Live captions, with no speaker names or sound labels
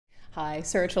Hi,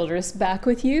 Sarah Childress back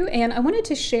with you, and I wanted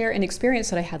to share an experience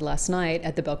that I had last night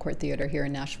at the Belcourt Theater here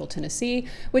in Nashville, Tennessee,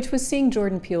 which was seeing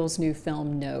Jordan Peele's new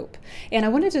film, Nope. And I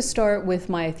wanted to start with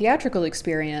my theatrical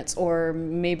experience, or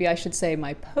maybe I should say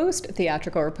my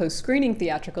post-theatrical or post-screening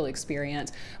theatrical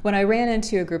experience, when I ran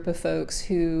into a group of folks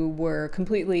who were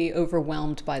completely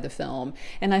overwhelmed by the film.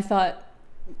 And I thought,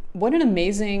 what an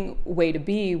amazing way to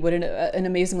be, what an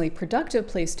amazingly productive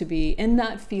place to be in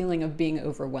that feeling of being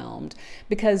overwhelmed.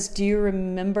 Because do you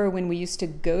remember when we used to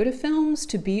go to films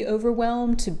to be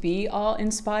overwhelmed, to be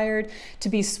awe-inspired, to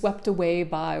be swept away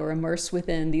by or immersed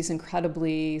within these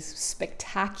incredibly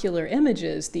spectacular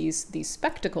images, these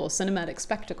spectacles, cinematic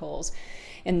spectacles,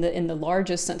 in the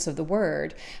largest sense of the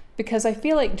word? Because I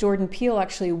feel like Jordan Peele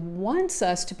actually wants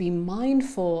us to be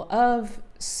mindful of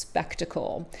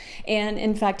spectacle. And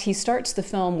in fact, he starts the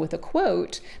film with a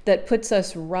quote that puts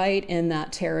us right in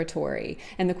that territory.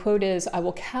 And the quote is, "I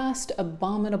will cast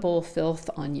abominable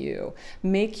filth on you,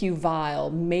 make you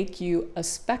vile, make you a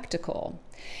spectacle."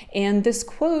 And this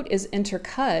quote is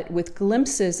intercut with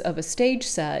glimpses of a stage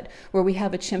set where we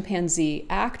have a chimpanzee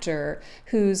actor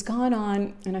who's gone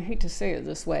on, and I hate to say it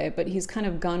this way, but he's kind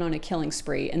of gone on a killing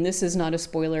spree. And this is not a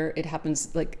spoiler. It happens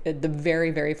like at the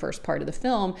very, very first part of the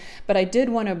film. But I did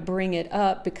want to bring it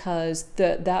up because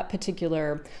that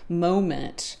particular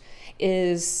moment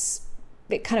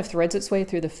it kind of threads its way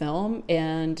through the film,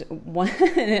 and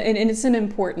it's an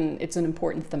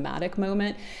important thematic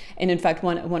moment. And in fact,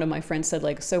 one of my friends said,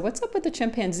 like, so what's up with the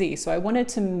chimpanzee? So I wanted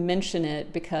to mention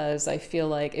it because I feel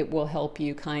like it will help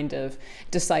you kind of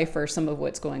decipher some of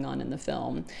what's going on in the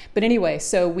film. But anyway,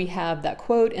 so we have that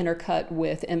quote intercut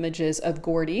with images of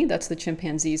Gordy, that's the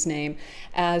chimpanzee's name,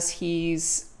 as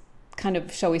he's kind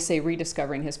of, shall we say,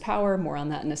 rediscovering his power, more on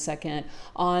that in a second,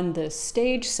 on the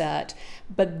stage set.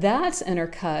 But that's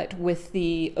intercut with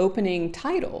the opening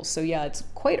titles. So yeah, it's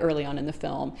quite early on in the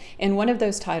film. And one of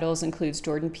those titles includes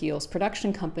Jordan Peele's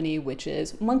production company, which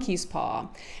is Monkey's Paw.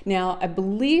 Now, I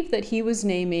believe that he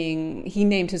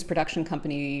named his production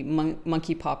company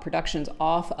Monkey Paw Productions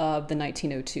off of the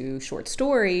 1902 short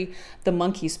story, The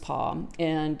Monkey's Paw.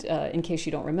 And in case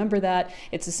you don't remember that,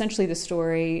 it's essentially the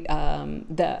story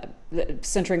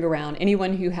centering around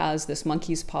anyone who has this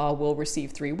monkey's paw will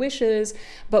receive 3 wishes,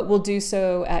 but will do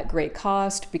so at great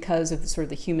cost because of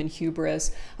the human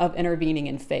hubris of intervening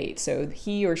in fate. So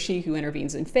he or she who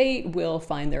intervenes in fate will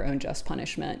find their own just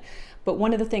punishment. But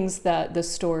one of the things that the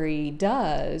story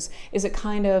does is it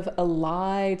kind of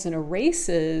elides and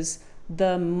erases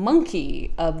the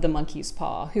monkey of the monkey's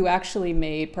paw, who actually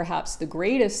made perhaps the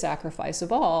greatest sacrifice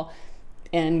of all,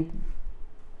 and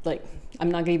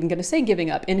I'm not even going to say giving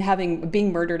up, in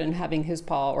being murdered and having his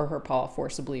paw or her paw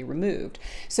forcibly removed.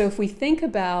 So if we think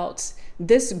about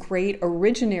this great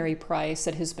originary price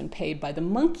that has been paid by the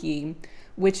monkey,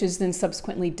 which has then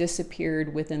subsequently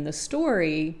disappeared within the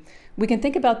story, we can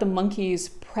think about the monkey's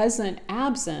present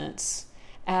absence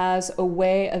as a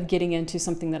way of getting into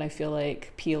something that I feel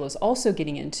like Peele is also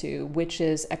getting into, which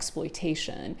is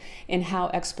exploitation, and how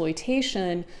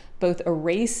exploitation both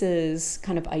erases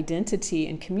kind of identity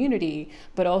and community,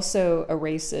 but also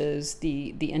erases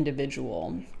the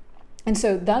individual. And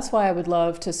so that's why I would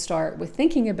love to start with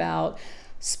thinking about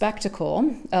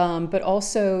spectacle, but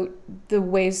also the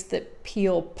ways that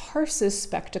Peele parses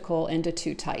spectacle into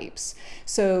 2 types.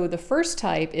 So the first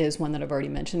type is one that I've already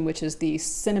mentioned, which is the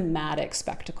cinematic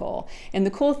spectacle. And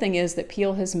the cool thing is that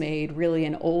Peele has made really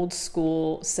an old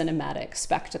school cinematic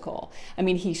spectacle. I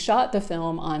mean, he shot the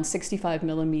film on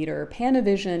 65mm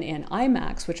Panavision and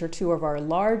IMAX, which are 2 of our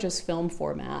largest film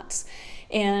formats.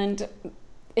 And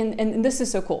this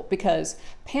is so cool because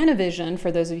Panavision,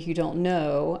 for those of you who don't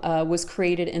know, was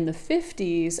created in the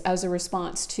 50s as a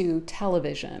response to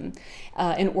television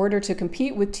in order to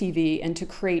compete with TV and to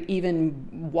create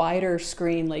even wider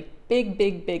screen, like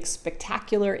big,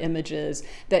 spectacular images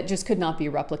that just could not be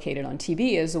replicated on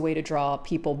TV as a way to draw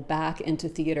people back into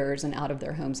theaters and out of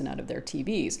their homes and out of their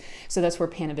TVs. So that's where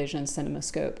Panavision and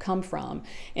CinemaScope come from.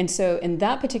 And so in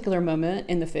that particular moment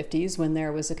in the 50s, when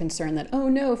there was a concern that, oh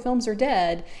no, films are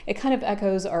dead, it kind of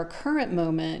echoes our current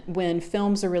moment when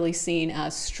films are really seen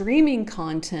as streaming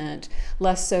content,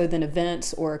 less so than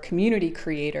events or community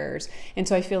creators. And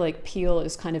so I feel like Peele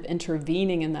is kind of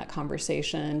intervening in that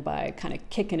conversation by kind of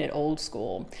kicking it old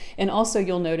school. And also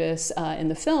you'll notice in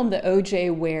the film that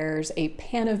OJ wears a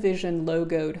Panavision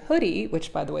logoed hoodie,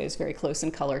 which by the way is very close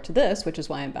in color to this, which is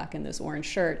why I'm back in this orange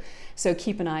shirt. So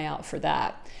keep an eye out for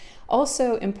that.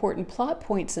 Also, important plot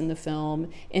points in the film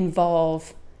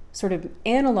involve sort of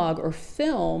analog or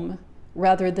film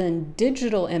rather than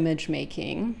digital image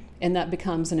making And that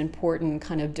becomes an important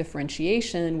kind of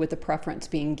differentiation, with the preference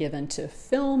being given to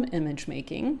film image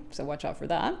making. So watch out for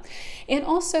that. And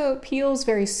also Peele's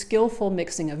very skillful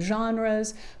mixing of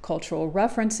genres, cultural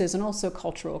references, and also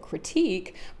cultural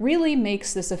critique really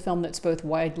makes this a film that's both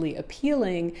widely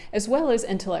appealing as well as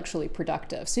intellectually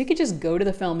productive. So you could just go to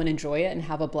the film and enjoy it and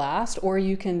have a blast, or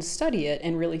you can study it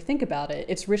and really think about it.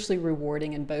 It's richly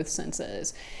rewarding in both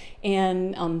senses.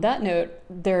 And on that note,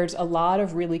 there's a lot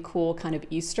of really cool kind of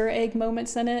Easter egg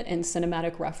moments in it and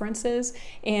cinematic references.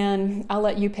 And I'll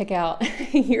let you pick out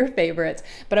your favorites.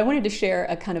 But I wanted to share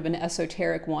a kind of an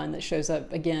esoteric one that shows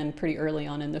up again pretty early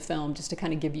on in the film, just to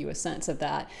kind of give you a sense of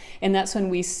that. And that's when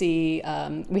we see,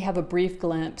 we have a brief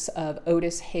glimpse of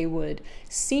Otis Haywood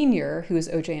Sr., who is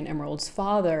OJ and Emerald's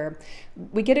father.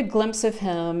 We get a glimpse of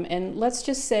him, and let's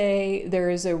just say there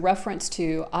is a reference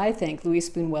to, I think, Louis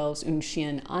Buñuel's Un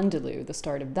Chien Andalou, the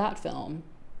start of that film.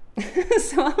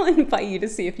 So I'll invite you to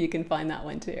see if you can find that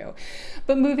one too.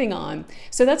 But moving on.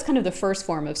 So that's kind of the first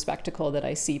form of spectacle that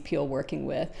I see Peele working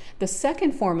with. The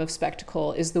second form of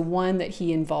spectacle is the one that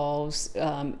he involves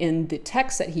in the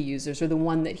text that he uses, or the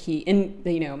one that he,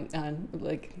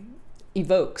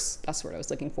 evokes, that's what I was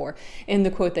looking for, in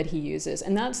the quote that he uses.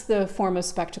 And that's the form of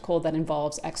spectacle that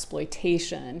involves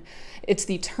exploitation. It's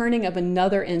the turning of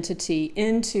another entity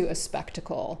into a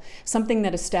spectacle, something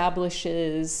that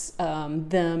establishes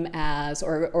them as,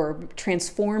 or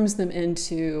transforms them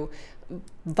into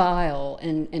vile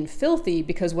and filthy,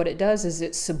 because what it does is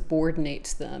it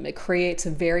subordinates them. It creates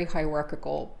a very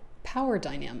hierarchical power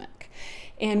dynamic.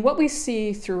 And what we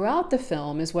see throughout the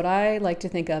film is what I like to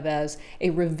think of as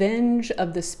a revenge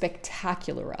of the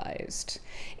spectacularized.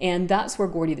 And that's where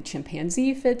Gordy the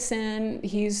chimpanzee fits in.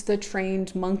 He's the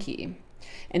trained monkey.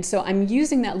 And so I'm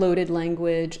using that loaded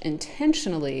language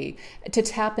intentionally to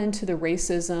tap into the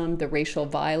racism, the racial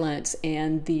violence,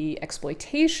 and the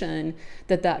exploitation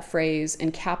that that phrase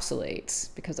encapsulates,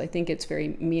 because I think it's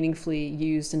very meaningfully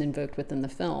used and invoked within the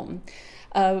film.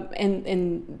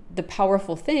 And the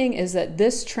powerful thing is that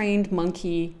this trained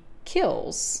monkey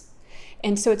kills.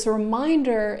 And so it's a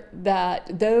reminder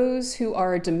that those who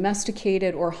are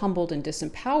domesticated or humbled and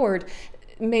disempowered,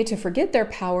 made to forget their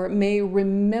power, may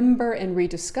remember and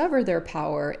rediscover their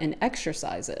power and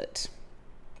exercise it.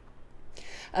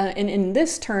 And in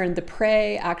this turn, the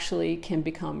prey actually can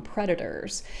become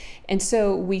predators. And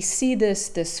so we see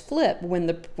this flip when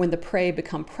the prey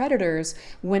become predators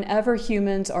whenever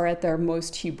humans are at their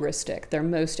most hubristic, their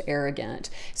most arrogant.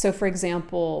 So for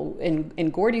example,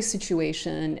 in Gordy's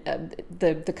situation,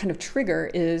 the kind of trigger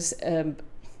is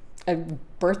a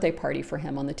birthday party for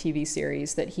him on the TV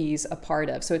series that he's a part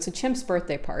of. So it's a chimp's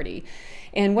birthday party.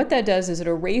 And what that does is it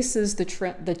erases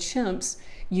the chimp's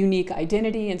unique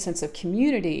identity and sense of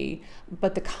community,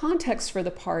 but the context for the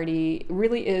party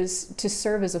really is to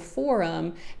serve as a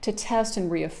forum to test and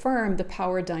reaffirm the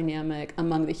power dynamic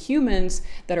among the humans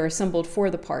that are assembled for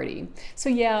the party. So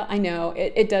yeah, I know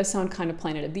it does sound kind of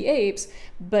Planet of the Apes,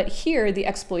 but here the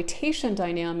exploitation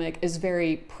dynamic is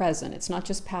very present. It's not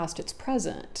just past, it's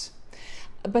present.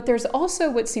 But there's also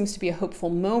what seems to be a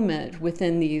hopeful moment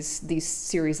within these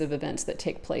series of events that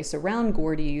take place around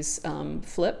Gordy's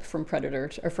flip from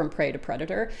prey to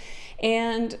predator.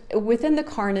 And within the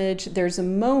carnage, there's a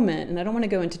moment, and I don't want to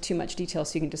go into too much detail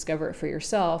so you can discover it for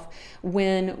yourself,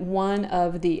 when one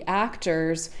of the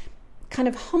actors kind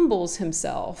of humbles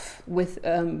himself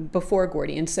before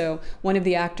Gordy. And so one of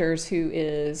the actors who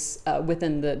is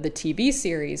within the TV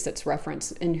series that's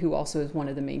referenced, and who also is one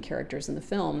of the main characters in the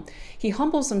film, he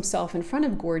humbles himself in front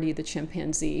of Gordy the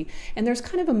chimpanzee. And there's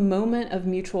kind of a moment of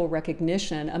mutual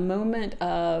recognition, a moment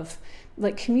of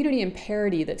like community and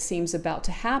parody that seems about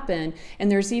to happen.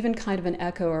 And there's even kind of an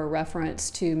echo or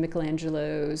reference to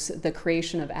Michelangelo's The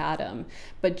Creation of Adam.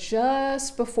 But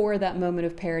just before that moment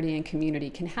of parody and community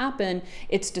can happen,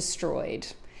 it's destroyed.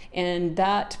 And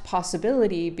that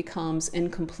possibility becomes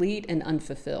incomplete and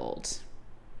unfulfilled.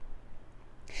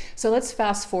 So let's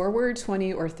fast forward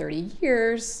 20 or 30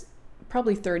 years,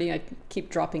 probably 30, I keep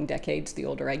dropping decades the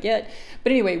older I get.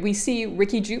 But anyway, we see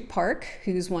Ricky Jupe Park,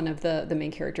 who's one of the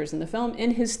main characters in the film,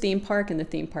 in his theme park, and the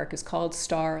theme park is called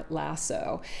Star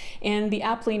Lasso. And the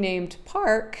aptly named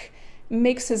park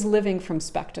makes his living from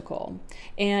spectacle.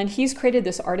 And he's created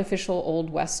this artificial Old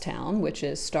West town, which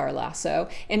is Star Lasso.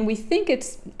 And we think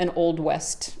it's an Old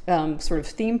West sort of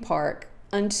theme park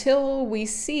until we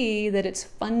see that it's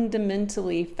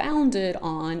fundamentally founded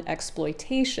on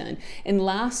exploitation and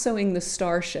lassoing the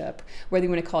starship, whether you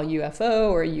want to call UFO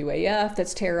or UAF,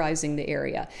 that's terrorizing the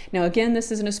area. Now, again,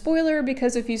 this isn't a spoiler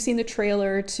because if you've seen the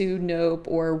trailer to Nope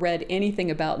or read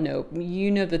anything about Nope, you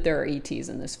know that there are ETs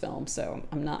in this film. So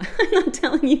I'm not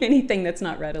telling you anything that's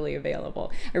not readily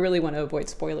available. I really want to avoid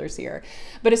spoilers here.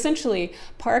 But essentially,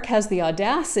 Park has the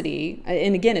audacity,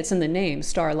 and again, it's in the name,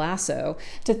 Star Lasso,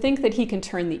 to think that he can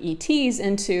turn the ETs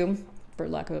into, for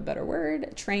lack of a better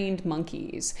word, trained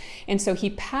monkeys. And so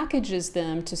he packages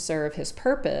them to serve his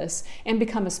purpose and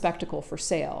become a spectacle for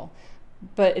sale.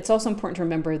 But it's also important to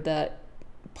remember that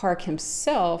Park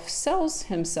himself sells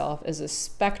himself as a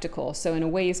spectacle. So in a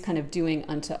way, he's kind of doing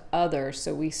unto others.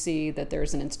 So we see that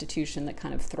there's an institution that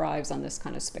kind of thrives on this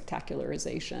kind of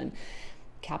spectacularization.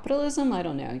 Capitalism? I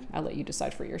don't know. I'll let you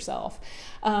decide for yourself.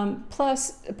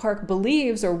 Plus, Park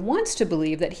believes or wants to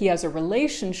believe that he has a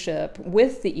relationship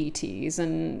with the ETs,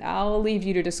 and I'll leave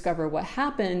you to discover what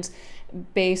happens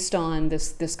based on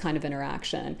this kind of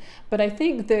interaction. But I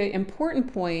think the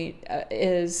important point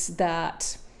is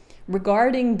that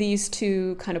regarding these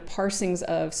two kind of parsings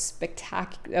of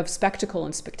spectacle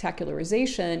and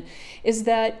spectacularization is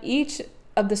that each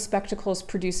of the spectacles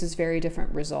produces very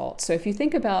different results. So if you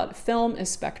think about film as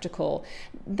spectacle,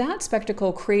 that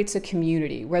spectacle creates a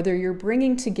community, whether you're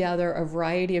bringing together a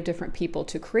variety of different people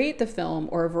to create the film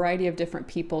or a variety of different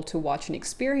people to watch and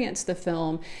experience the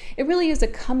film. It really is a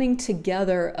coming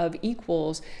together of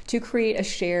equals to create a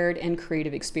shared and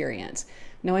creative experience.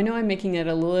 Now, I know I'm making it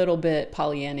a little bit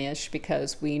Pollyannish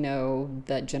because we know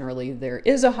that generally there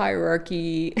is a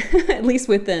hierarchy, at least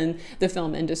within the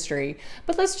film industry.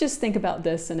 But let's just think about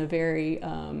this in a very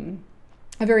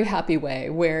happy way,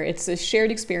 where it's a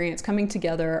shared experience coming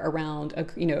together around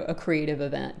a creative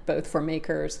event, both for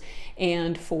makers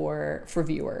and for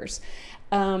viewers.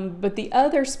 But the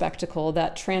other spectacle,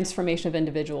 that transformation of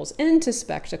individuals into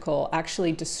spectacle,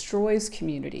 actually destroys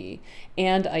community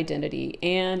and identity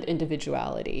and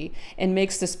individuality and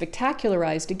makes the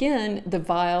spectacularized, again, the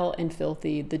vile and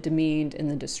filthy, the demeaned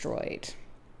and the destroyed.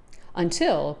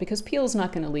 Because Peele's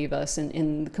not going to leave us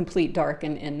in complete dark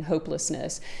and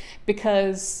hopelessness,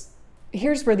 because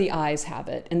here's where the eyes have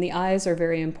it, and the eyes are a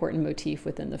very important motif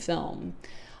within the film.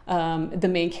 The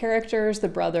main characters, the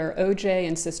brother OJ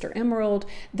and sister Emerald,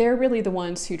 they're really the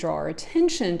ones who draw our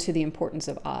attention to the importance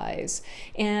of eyes.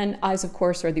 And eyes, of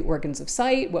course, are the organs of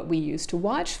sight, what we use to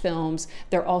watch films.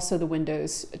 They're also the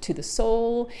windows to the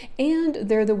soul, and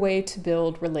they're the way to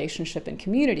build relationship and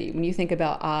community. When you think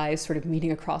about eyes sort of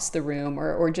meeting across the room,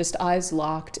 or just eyes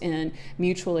locked in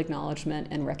mutual acknowledgement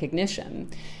and recognition.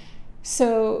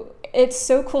 So it's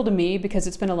so cool to me because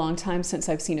it's been a long time since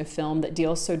I've seen a film that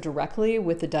deals so directly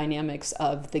with the dynamics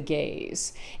of the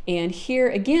gaze. And here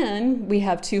again, we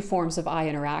have two forms of eye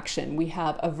interaction. We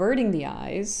have averting the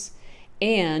eyes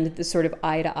and the sort of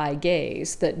eye-to-eye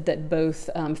gaze that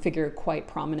both figure quite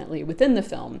prominently within the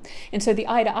film. And so the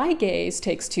eye-to-eye gaze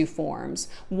takes two forms.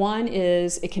 One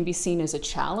is it can be seen as a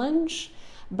challenge,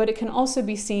 but it can also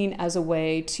be seen as a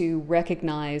way to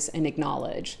recognize and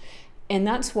acknowledge. And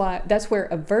that's where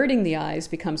averting the eyes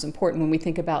becomes important when we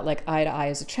think about like eye to eye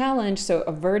as a challenge. So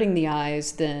averting the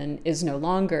eyes then is no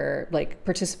longer like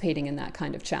participating in that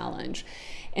kind of challenge.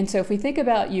 And so if we think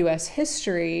about U.S.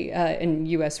 history and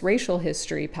U.S. racial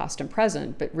history, past and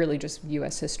present, but really just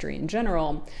U.S. history in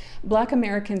general, Black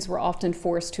Americans were often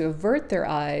forced to avert their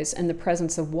eyes in the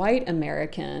presence of white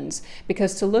Americans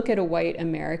because to look at a white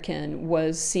American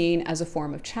was seen as a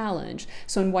form of challenge.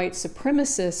 So in white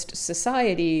supremacist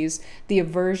societies, the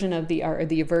averting of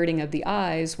the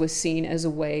eyes was seen as a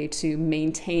way to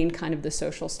maintain kind of the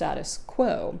social status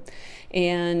quo.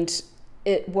 And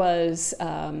it was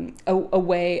a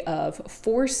way of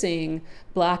forcing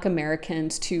Black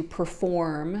Americans to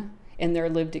perform in their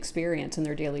lived experience, in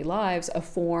their daily lives, a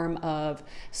form of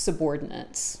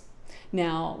subordinates.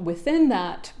 Now, within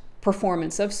that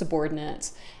performance of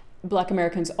subordinates, Black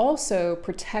Americans also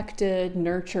protected,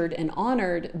 nurtured, and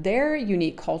honored their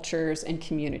unique cultures and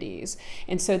communities.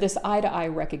 And so this eye-to-eye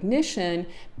recognition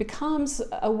becomes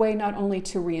a way not only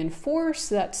to reinforce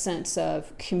that sense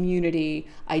of community,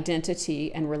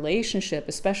 identity, and relationship,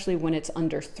 especially when it's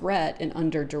under threat and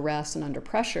under duress and under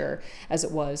pressure, as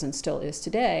it was and still is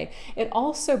today, it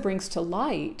also brings to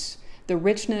light the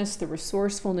richness, the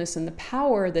resourcefulness, and the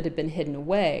power that had been hidden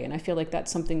away. And I feel like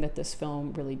that's something that this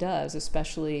film really does,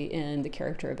 especially in the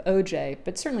character of OJ,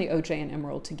 but certainly OJ and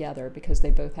Emerald together because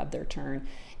they both have their turn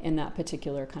in that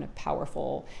particular kind of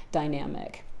powerful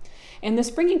dynamic. And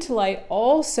this bringing to light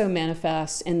also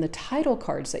manifests in the title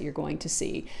cards that you're going to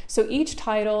see. So each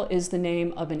title is the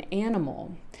name of an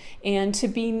animal. And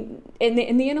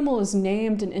the animal is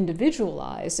named and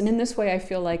individualized. And in this way, I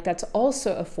feel like that's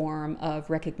also a form of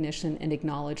recognition and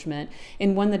acknowledgement,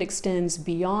 and one that extends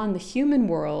beyond the human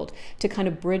world to kind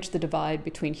of bridge the divide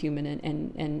between human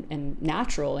and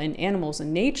natural, and animals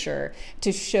and nature,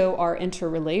 to show our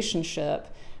interrelationship,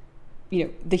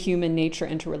 the human nature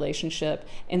interrelationship.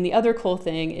 And the other cool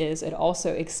thing is it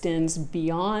also extends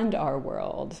beyond our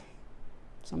world.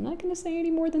 So I'm not going to say any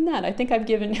more than that. I think I've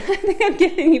given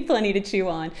you plenty to chew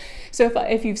on. So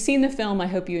if you've seen the film, I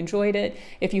hope you enjoyed it.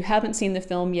 If you haven't seen the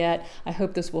film yet, I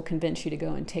hope this will convince you to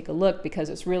go and take a look, because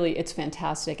it's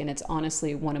fantastic, and it's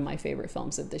honestly one of my favorite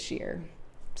films of this year.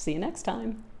 See you next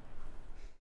time.